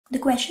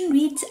question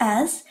reads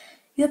as,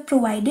 you are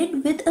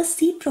provided with a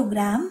C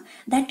program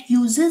that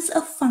uses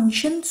a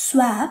function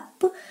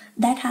swap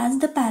that has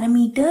the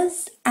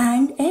parameters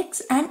and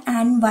x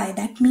and y.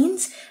 That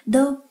means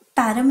the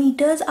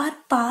parameters are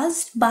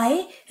passed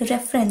by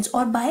reference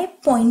or by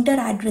pointer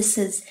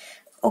addresses.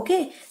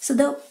 Okay, so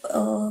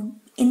the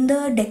in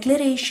the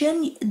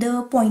declaration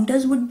the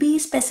pointers would be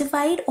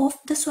specified of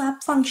the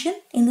swap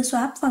function. In the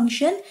swap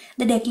function,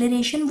 the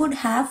declaration would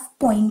have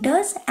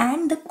pointers,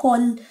 and the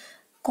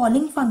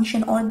calling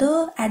function, or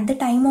at the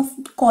time of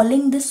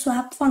calling this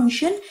swap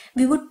function,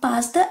 we would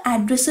pass the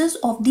addresses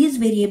of these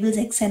variables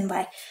x and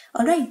y.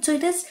 Alright, so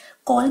it is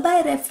call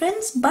by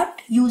reference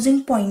but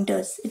using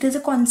pointers. It is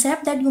a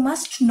concept that you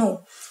must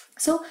know.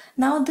 So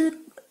now the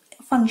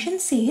function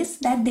says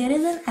that there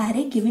is an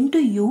array given to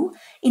you.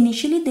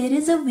 Initially there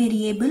is a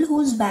variable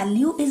whose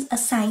value is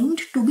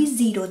assigned to be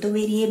 0. The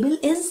variable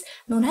is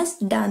known as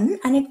done,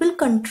 and it will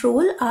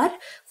control our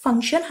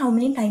function how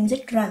many times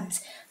it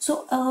runs.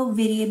 So a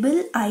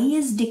variable I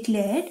is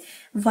declared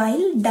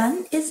while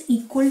done is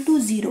equal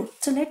to 0.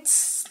 So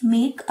let's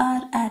make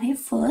our array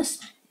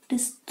first. It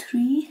is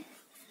 3,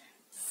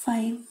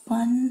 5,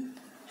 1,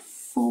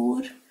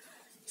 4,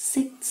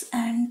 6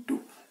 and 2.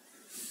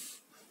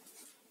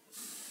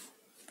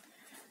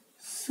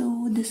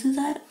 So this is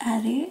our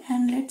array,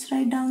 and let's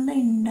write down the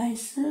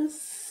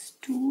indices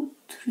 2,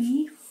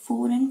 3,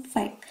 4 and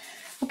 5.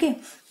 Okay,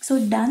 so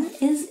done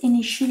is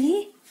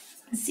initially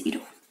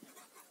 0.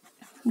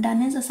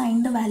 Done is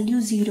assigned the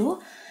value 0.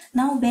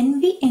 Now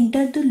when we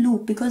enter the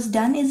loop, because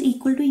done is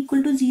equal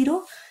to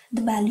 0,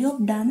 the value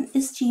of done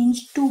is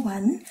changed to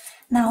 1.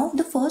 Now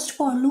the first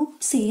for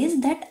loop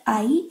says that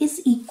I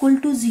is equal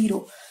to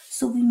 0.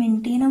 So we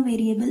maintain a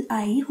variable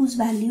I whose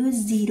value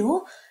is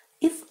 0.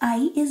 If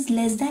I is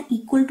less than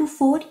equal to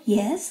 4,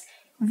 yes,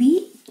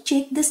 we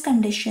check this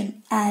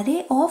condition.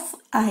 Array of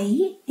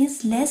I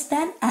is less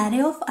than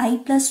array of I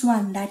plus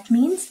 1. That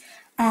means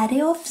array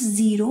of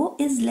 0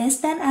 is less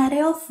than array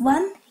of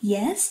 1,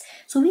 yes.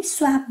 So we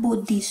swap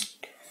both these.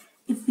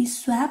 If we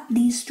swap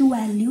these two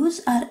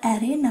values, our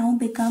array now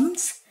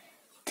becomes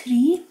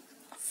 3,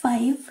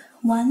 5,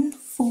 1,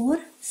 4,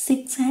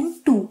 6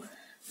 and 2.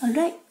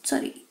 Alright,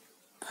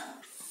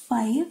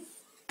 5,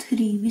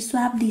 3. We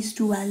swap these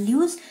two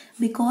values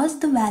because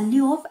the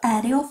value of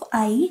array of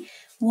I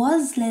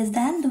was less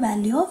than the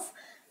value of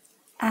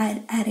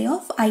array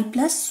of I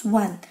plus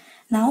 1.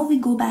 Now we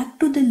go back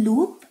to the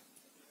loop.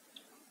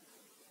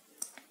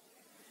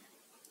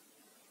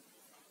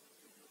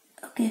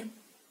 Okay.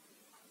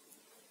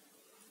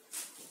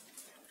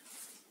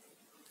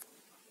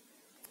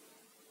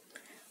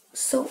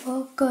 So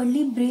a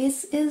curly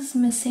brace is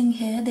missing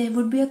here. There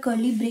would be a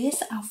curly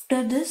brace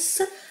after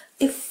this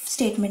if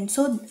statement.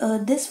 So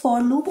this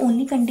for loop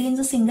only contains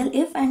a single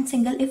if, and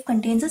single if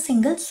contains a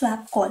single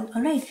swap call.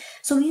 Alright,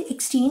 so we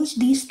exchange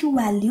these two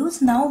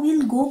values. Now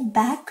we'll go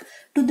back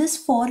to this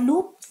for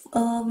loop.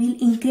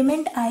 We'll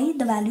increment I.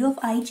 The value of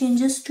I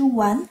changes to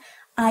 1.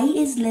 I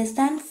is less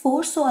than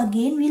 4. So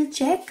again we'll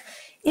check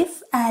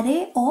if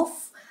array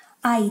of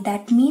I,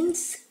 that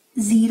means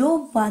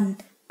 0, 1,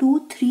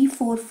 2, 3,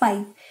 4,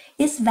 5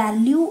 is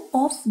value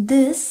of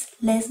this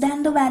less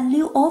than the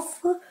value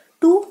of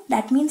 2,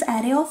 that means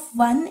array of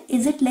 1,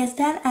 is it less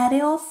than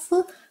array of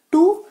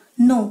 2?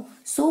 No.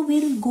 So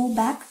we'll go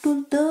back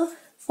to the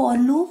for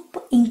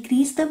loop,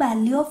 increase the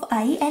value of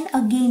I and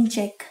again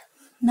check.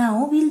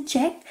 Now we'll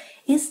check,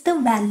 is the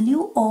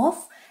value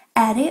of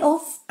array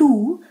of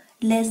 2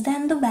 less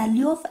than the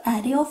value of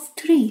array of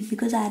 3,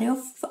 because array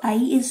of I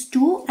is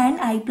 2 and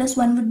I plus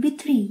 1 would be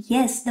 3.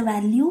 Yes, the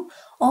value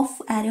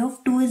of array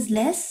of 2 is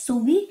less, so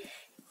we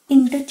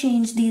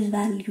interchange these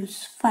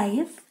values.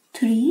 5,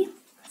 3,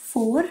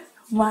 4,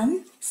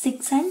 1,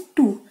 6 and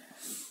 2.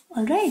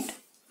 Alright,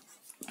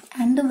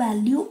 and the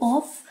value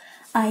of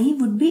I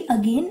would be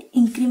again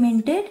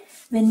incremented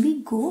when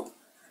we go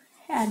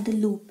at the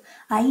loop.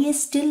 I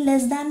is still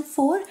less than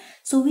 4,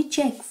 so we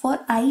check for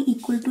I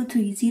equal to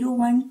 3. 0,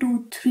 1,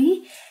 2,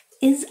 3.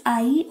 Is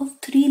I of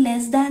 3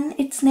 less than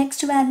its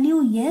next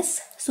value?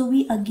 Yes, so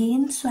we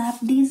again swap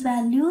these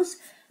values.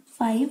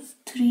 5,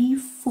 3,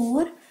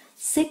 4,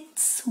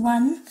 6,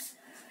 1,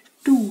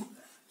 2.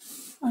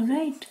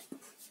 Alright,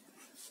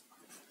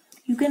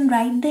 you can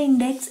write the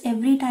index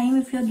every time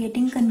if you're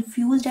getting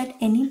confused at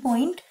any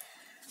point.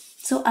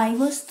 So I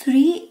was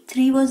 3,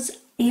 3 was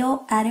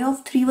array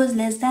of 3 was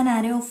less than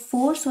array of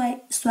 4, so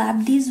I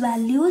swap these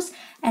values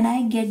and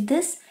I get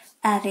this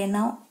array.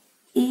 Now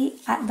a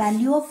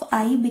value of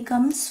I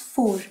becomes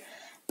 4.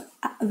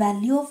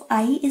 Value of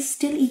I is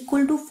still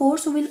equal to 4,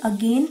 so we'll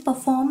again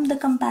perform the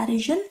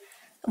comparison.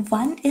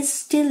 1 is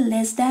still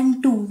less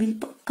than 2. We'll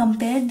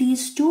compare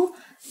these two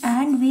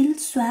and we'll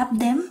swap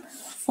them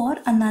for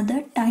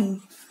another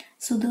time.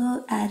 So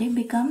the array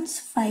becomes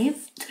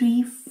 5,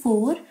 3,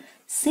 4,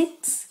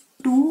 6,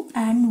 2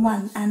 and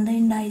 1, and the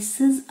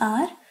indices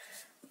are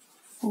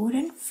 4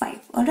 and 5.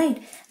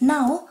 Alright,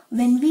 now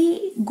when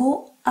we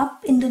go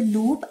up in the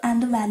loop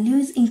and the value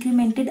is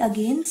incremented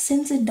again,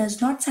 since it does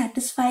not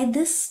satisfy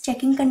this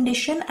checking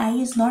condition, I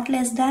is not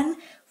less than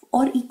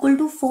or equal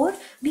to 4,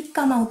 we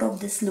come out of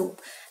this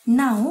loop.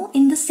 Now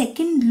in the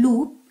second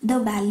loop, the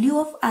value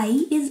of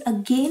I is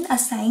again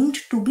assigned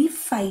to be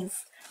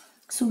 5.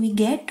 So we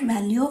get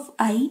value of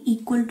I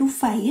equal to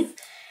 5,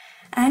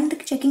 and the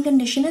checking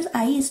condition is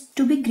I is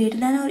to be greater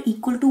than or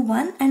equal to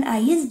 1, and I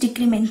is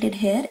decremented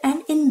here.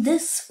 And in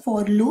this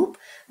for loop,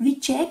 we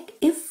check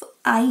if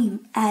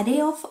array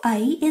of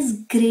I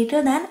is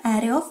greater than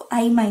array of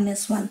I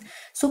minus 1.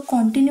 So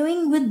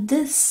continuing with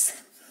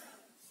this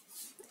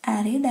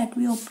array that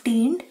we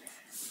obtained,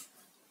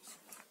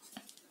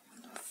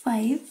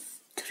 5,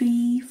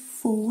 3,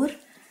 4,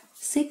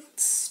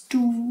 6, 2,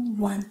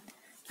 1,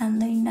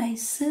 and the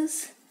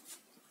indices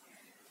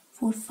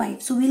 4,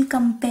 5. So we'll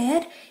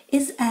compare,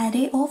 is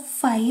array of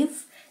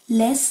 5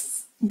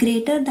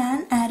 greater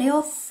than array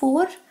of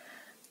 4?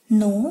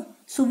 No.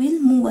 So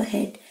we'll move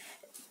ahead.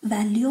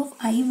 Value of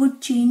I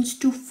would change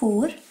to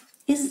 4.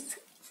 Is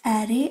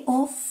array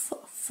of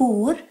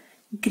 4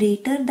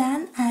 greater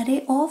than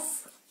array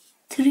of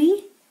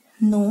 3?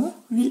 No.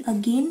 We'll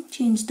again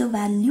change the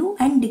value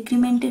and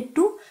decrement it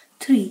to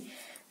 3.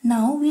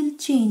 Now we'll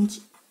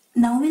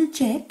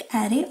check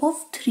array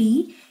of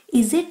 3.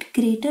 Is it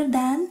greater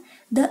than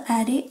the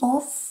array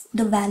of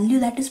the value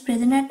that is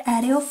present at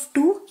array of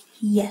 2?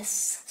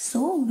 Yes.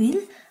 So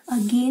we'll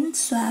again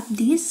swap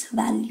these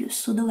values.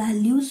 So the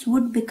values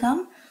would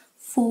become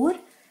 4,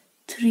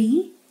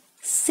 3,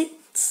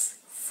 6,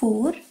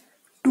 4,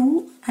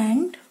 2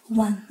 and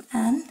 1,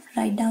 and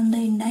write down the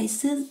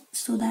indices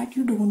so that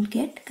you don't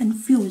get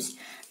confused.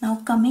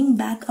 Now coming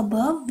back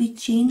above, we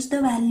change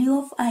the value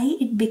of I,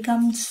 it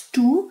becomes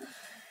 2.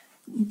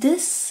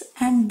 This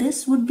and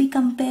this would be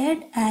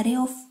compared. Array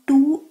of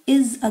 2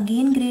 is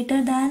again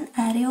greater than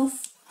array of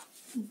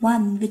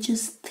 1, which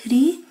is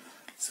 3.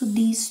 So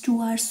these two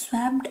are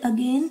swapped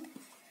again.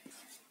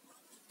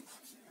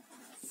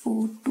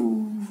 4, 2,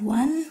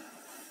 1.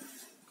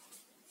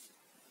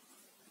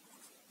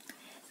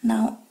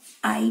 Now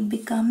I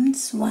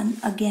becomes 1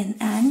 again,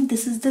 and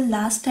this is the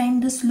last time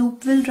this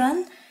loop will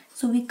run.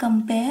 So we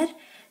compare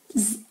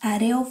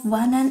array of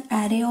 1 and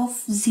array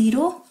of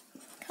 0.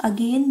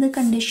 Again the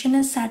condition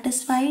is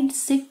satisfied,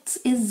 6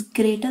 is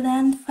greater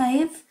than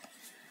 5,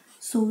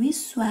 so we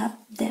swap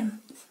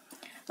them.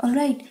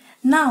 Alright,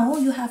 now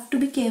you have to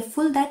be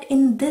careful that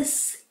in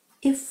this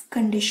if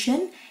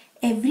condition,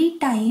 every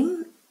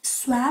time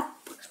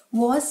swap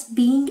was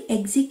being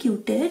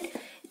executed,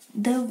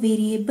 the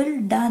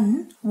variable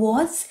done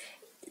was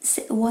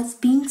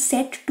being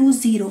set to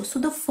 0. So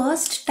the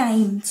first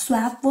time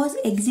swap was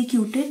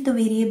executed, the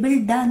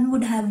variable done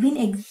would have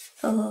been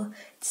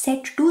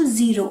set to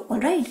 0.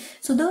 Alright,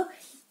 so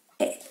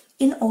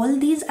in all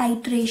these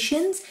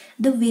iterations,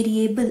 the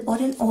variable, or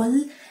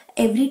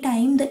every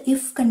time the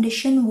if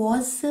condition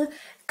was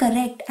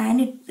correct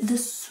and the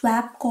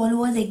swap call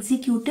was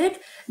executed,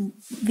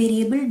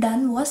 variable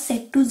done was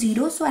set to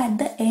 0. So at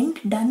the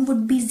end, done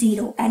would be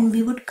 0, and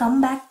we would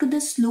come back to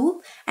this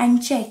loop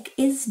and check,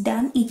 is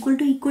done equal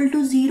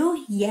to 0?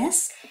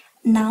 Yes.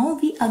 Now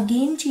we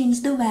again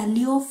change the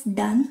value of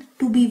done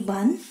to be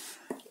 1.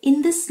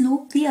 In this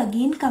loop, we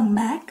again come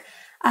back.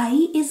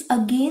 I is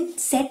again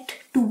set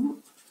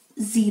to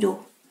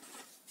 0.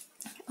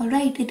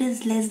 Alright, it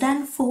is less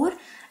than 4,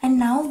 and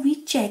now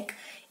we check,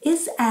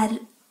 is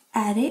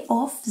array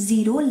of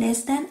 0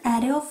 less than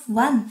array of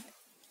 1?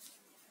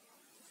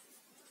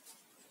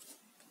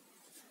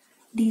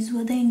 These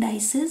were the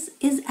indices.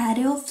 Is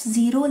array of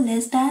 0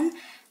 less than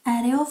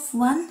array of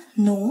 1?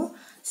 No.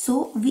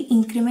 So we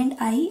increment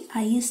I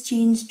is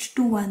changed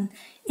to 1.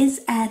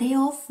 Is array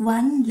of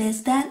 1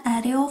 less than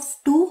array of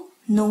 2?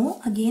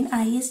 No. Again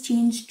I is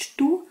changed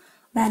to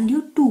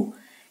value 2.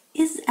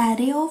 Is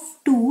array of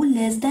 2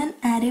 less than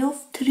array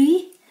of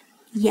 3?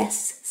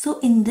 Yes. So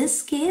in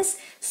this case,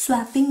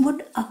 swapping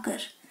would occur.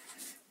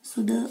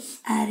 So the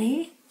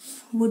array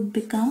would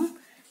become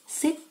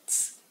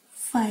 6,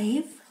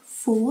 5,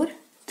 4,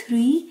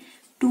 3,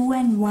 2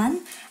 and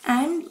 1,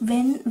 and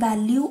when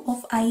value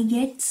of I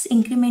gets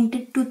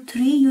incremented to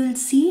 3, you will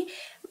see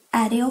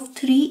array of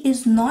 3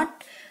 is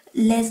not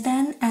less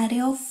than array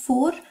of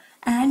 4,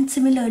 and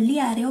similarly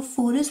array of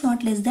 4 is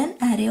not less than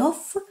array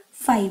of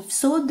 5.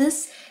 So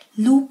this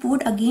loop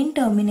would again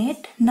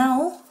terminate.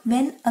 Now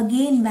when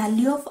again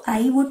value of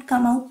I would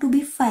come out to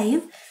be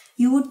 5,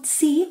 you would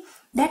see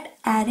that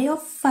array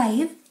of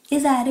 5,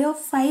 is array of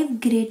 5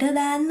 greater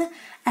than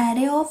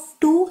array of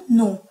 2?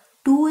 No.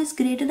 2 is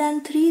greater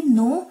than 3?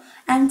 No.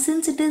 And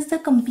since it is the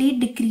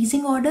complete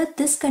decreasing order,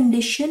 this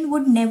condition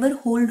would never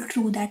hold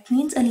true. That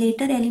means a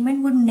later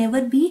element would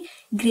never be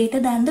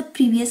greater than the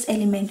previous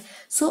element.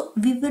 So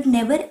we would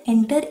never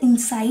enter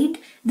inside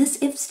this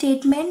if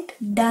statement.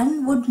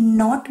 Done would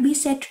not be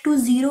set to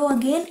 0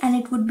 again, and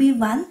it would be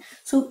 1.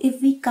 So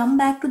if we come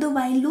back to the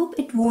while loop,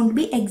 it won't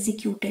be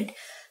executed.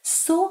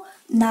 So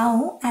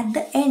now at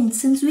the end,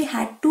 since we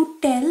had to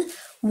tell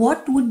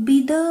what would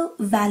be the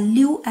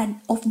value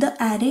of the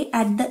array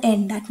at the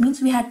end, that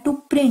means we had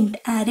to print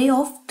array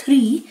of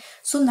 3.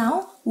 So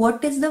now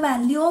what is the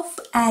value of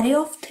array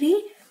of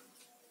 3?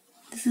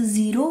 This is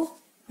 0,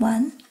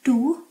 1,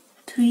 2,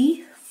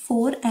 3,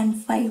 4 and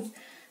 5.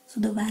 So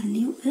the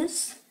value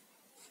is,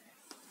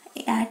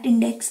 at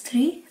index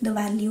 3, the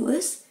value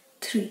is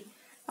 3.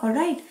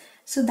 Alright,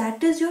 so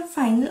that is your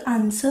final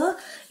answer.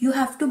 You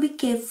have to be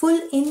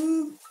careful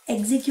in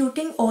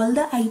executing all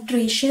the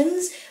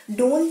iterations.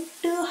 Don't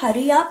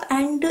hurry up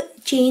and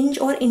change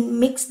or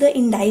mix the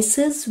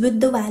indices with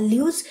the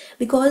values,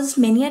 because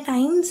many a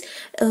times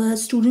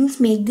students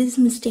make these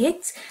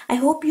mistakes. I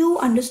hope you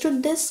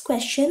understood this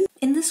question.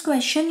 In this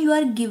question, you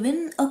are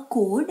given a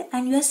code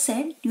and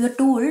you are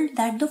told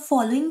that the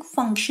following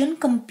function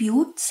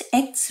computes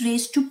x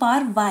raised to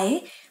power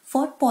y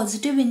for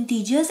positive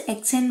integers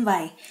x and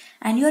y,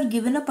 and you are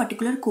given a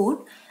particular code,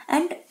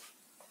 and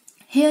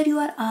here you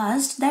are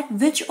asked that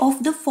which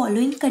of the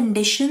following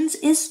conditions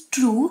is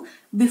true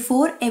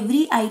before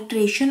every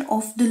iteration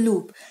of the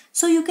loop.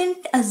 So you can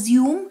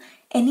assume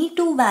any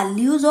two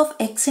values of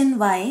x and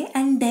y,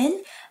 and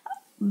then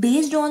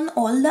based on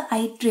all the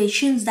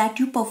iterations that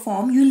you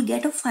perform, you will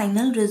get a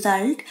final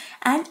result,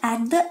 and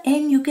at the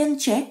end you can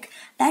check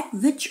that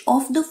which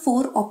of the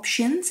four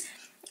options,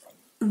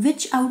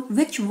 which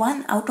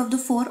one out of the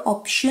four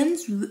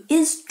options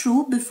is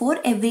true before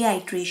every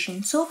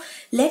iteration. So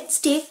let's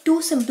take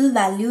two simple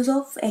values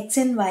of x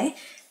and y.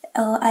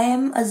 I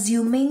am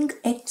assuming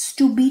x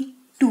to be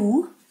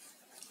 2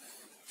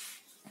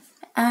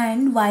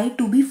 and y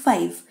to be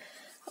 5.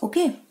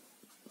 Okay,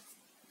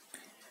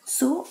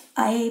 so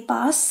I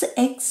pass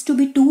x to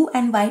be 2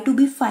 and y to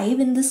be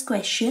 5 in this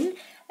question.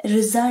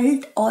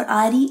 Result or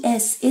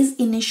RES is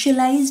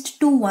initialized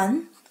to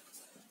 1.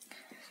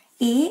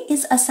 A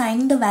is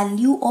assigned the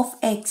value of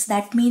x,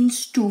 that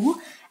means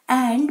 2,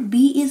 and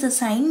B is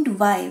assigned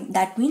y,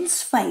 that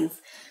means 5.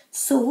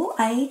 So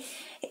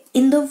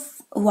in the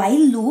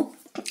while loop,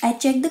 I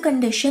check the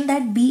condition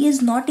that B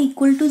is not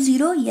equal to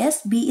 0.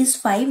 Yes, B is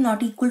 5,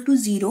 not equal to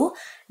 0.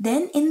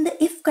 Then in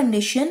the if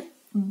condition,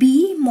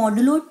 B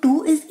modulo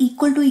 2 is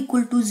equal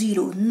to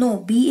 0. No,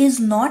 B is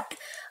not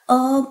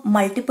a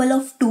multiple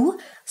of 2.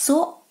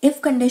 So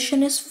if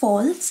condition is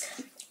false,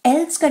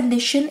 else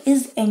condition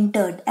is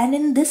entered, and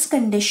in this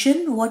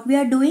condition what we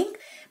are doing,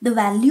 the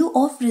value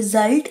of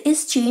result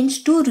is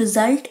changed to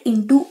result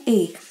into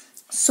A.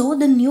 So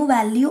the new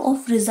value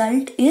of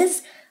result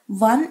is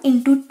 1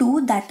 into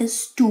 2, that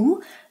is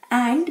 2,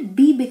 and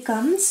B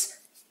becomes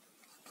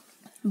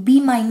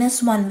B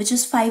minus 1, which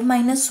is 5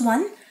 minus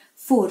 1,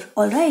 4.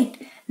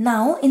 Alright,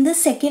 now in the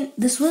second,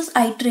 this was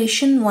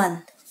iteration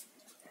 1.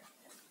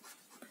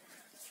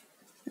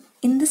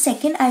 In the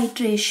second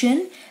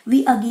iteration,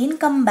 we again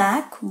come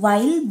back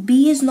while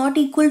B is not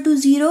equal to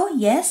 0.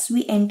 Yes,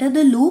 we enter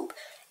the loop.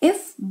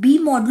 If B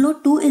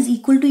modulo 2 is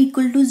equal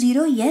to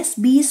 0, yes,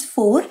 B is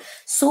 4.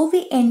 So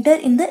we enter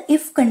in the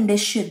if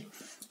condition.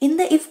 In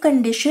the if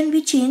condition,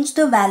 we change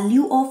the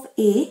value of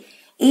A.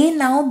 A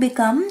now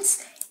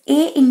becomes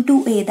A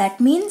into A. That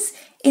means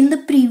in the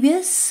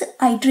previous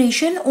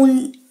iteration,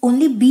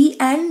 only B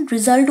and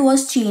result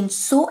was changed.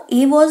 So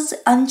A was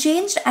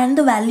unchanged and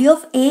the value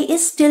of A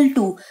is still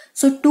 2.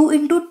 So 2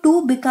 into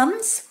 2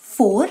 becomes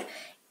 4.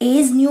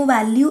 A's new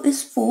value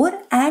is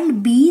 4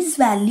 and B's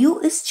value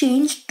is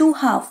changed to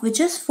half, which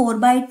is 4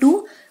 by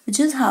 2, which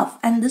is half.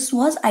 And this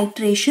was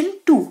iteration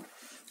 2.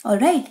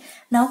 Alright,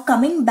 now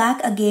coming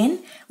back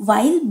again,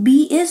 while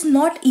B is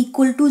not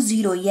equal to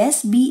 0.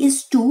 Yes, B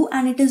is 2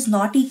 and it is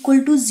not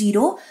equal to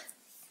 0.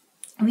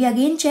 We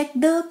again check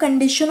the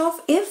condition of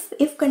if.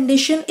 If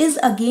condition is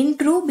again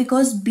true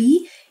because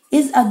B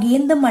is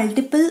again the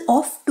multiple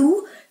of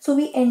 2. So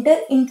we enter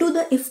into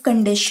the if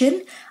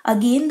condition.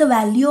 Again the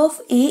value of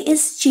A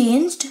is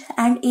changed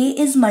and A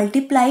is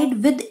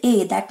multiplied with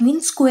A. That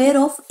means square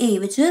of A,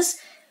 which is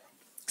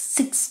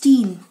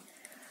 16.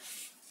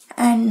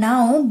 And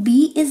now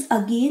B is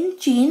again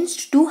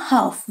changed to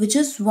half, which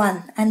is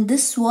 1. And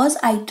this was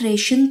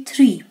iteration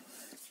 3.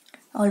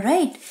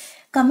 Alright,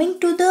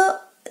 coming to the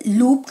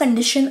loop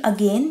condition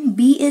again,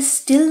 B is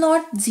still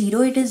not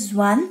 0, it is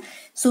 1.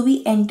 So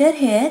we enter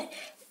here.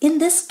 In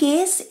this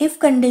case, if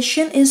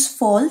condition is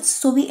false,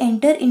 so we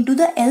enter into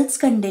the else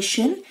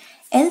condition.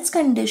 Else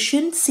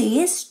condition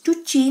says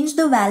to change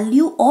the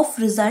value of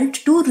result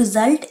to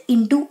result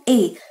into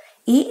A.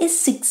 A is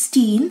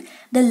 16.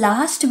 The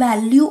last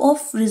value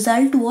of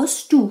result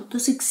was 2. So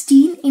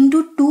 16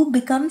 into 2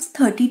 becomes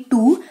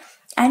 32.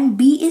 And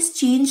B is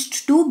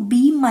changed to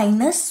B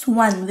minus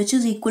 1, which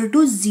is equal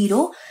to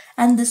 0.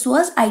 And this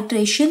was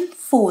iteration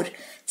 4.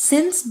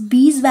 Since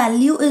B's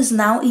value is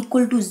now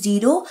equal to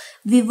 0,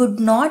 we would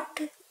not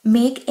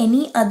make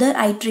any other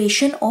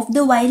iteration of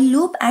the while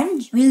loop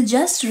and we'll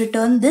just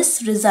return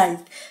this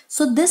result.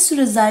 So this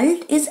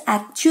result is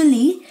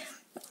actually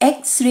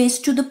x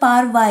raised to the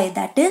power y,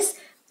 that is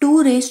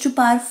 2 raised to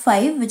power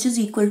 5, which is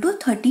equal to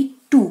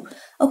 32.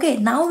 Okay,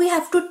 now we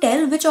have to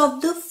tell which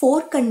of the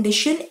 4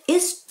 condition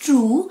is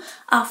true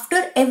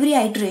after every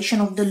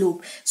iteration of the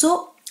loop.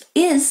 So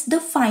is the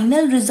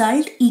final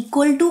result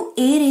equal to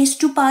a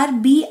raised to power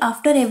b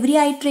after every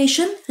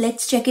iteration?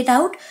 Let's check it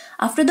out.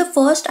 After the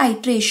first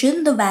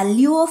iteration, the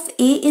value of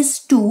a is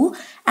 2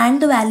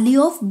 and the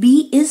value of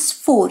b is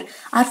 4.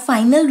 Our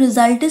final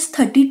result is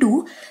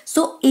 32.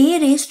 So a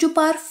raised to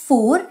power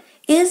 4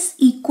 is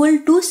equal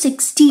to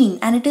 16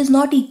 and it is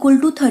not equal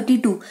to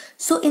 32.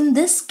 So in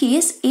this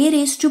case, a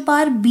raised to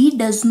power b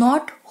does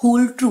not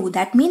hold true.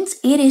 That means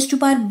a raised to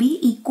power b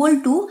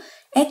equal to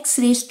x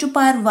raised to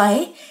power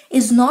y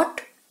is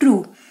not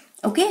true.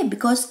 Okay,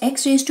 because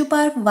x raised to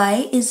power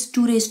y is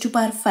 2 raised to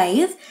power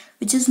 5,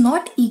 which is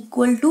not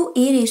equal to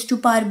a raised to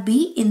power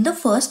b in the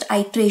first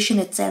iteration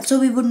itself. So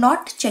we would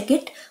not check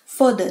it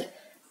further.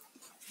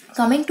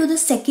 Coming to the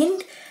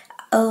second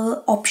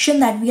option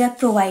that we are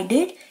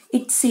provided,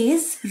 it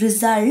says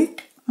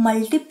result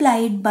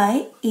multiplied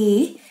by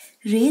a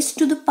raised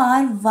to the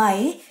power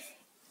y,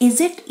 is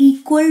it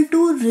equal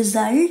to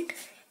result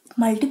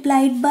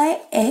multiplied by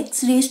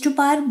x raised to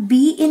power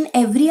b in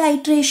every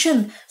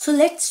iteration? So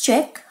let's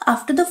check.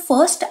 After the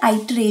first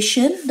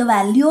iteration, the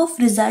value of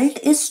result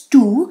is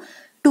 2.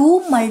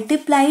 2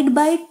 multiplied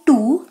by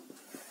 2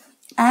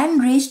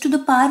 and raised to the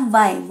power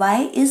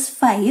y is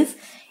 5.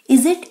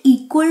 Is it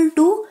equal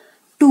to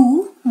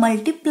 2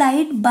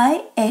 multiplied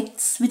by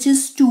x, which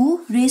is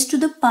 2 raised to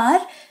the power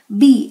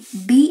b?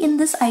 b in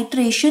this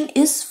iteration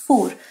is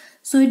 4.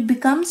 So it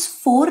becomes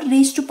 4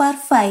 raised to power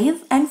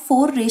 5 and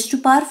 4 raised to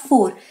power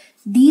 4.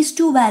 These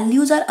two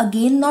values are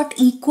again not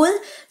equal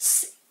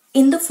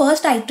in the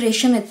first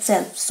iteration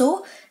itself.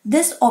 So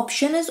this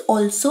option is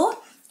also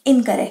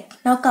incorrect.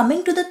 Now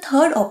coming to the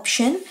third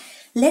option,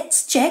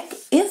 let's check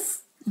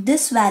if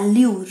this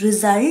value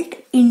result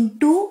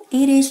into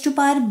a raised to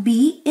power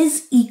b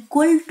is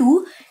equal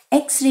to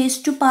x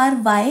raised to power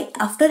y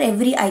after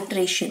every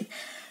iteration.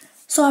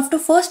 So after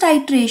first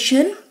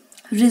iteration,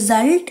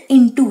 result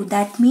into,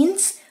 that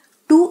means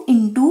 2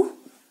 into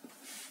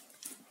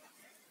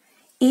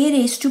a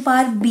raised to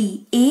power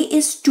b. a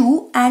is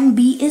 2 and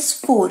b is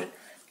 4.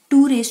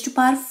 2 raised to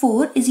power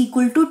 4 is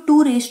equal to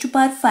 2 raised to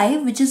power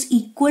 5, which is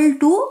equal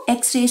to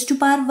x raised to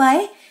power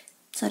y.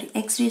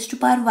 X raised to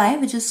power y,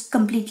 which is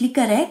completely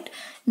correct.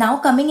 Now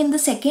coming in the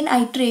second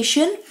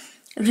iteration,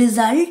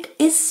 result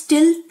is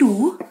still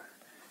 2.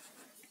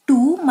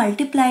 2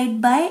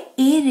 multiplied by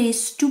a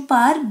raised to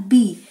power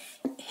b.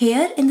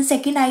 Here in the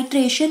second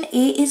iteration,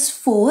 a is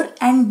 4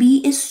 and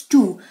b is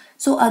 2.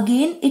 So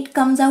again it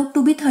comes out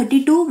to be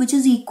 32, which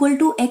is equal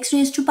to x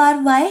raised to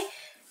power y.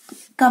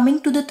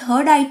 Coming to the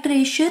third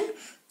iteration,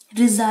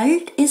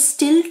 result is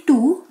still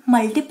 2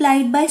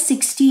 multiplied by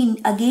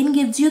 16, again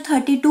gives you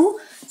 32.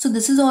 So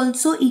this is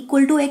also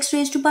equal to x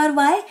raised to power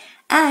y.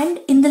 And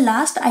in the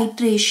last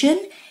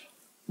iteration,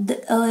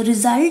 the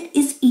result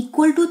is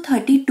equal to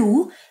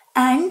 32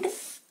 and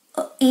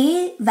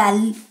a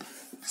value.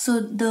 So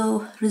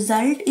the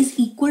result is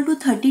equal to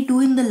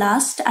 32 in the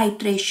last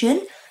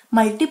iteration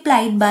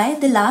multiplied by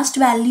the last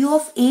value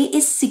of a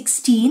is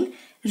 16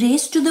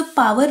 raised to the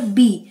power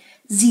b,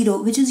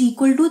 0, which is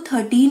equal to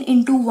 13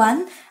 into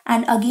 1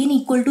 and again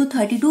equal to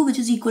 32, which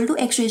is equal to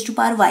x raised to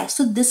power y.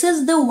 So this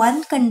is the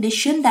one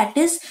condition that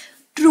is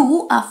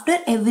true after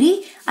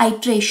every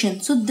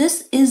iteration. So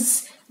this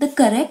is the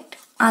correct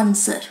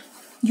answer.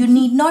 You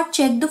need not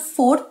check the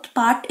fourth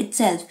part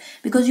itself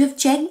because you have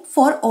checked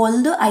for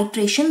all the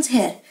iterations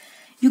here.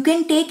 You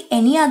can take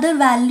any other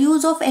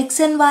values of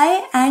x and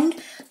y and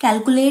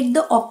calculate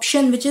the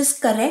option which is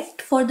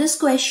correct for this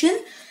question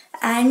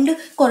and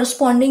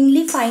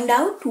correspondingly find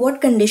out what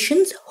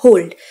conditions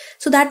hold.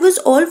 So that was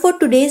all for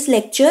today's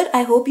lecture.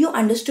 I hope you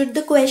understood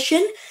the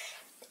question.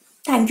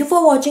 Thank you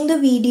for watching the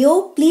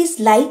video. Please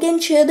like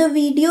and share the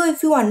video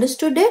if you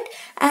understood it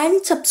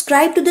and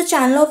subscribe to the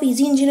channel of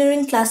Easy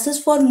Engineering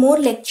Classes for more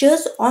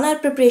lectures on our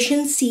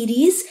preparation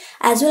series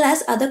as well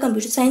as other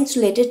computer science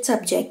related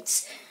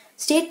subjects.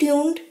 Stay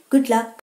tuned. Good luck.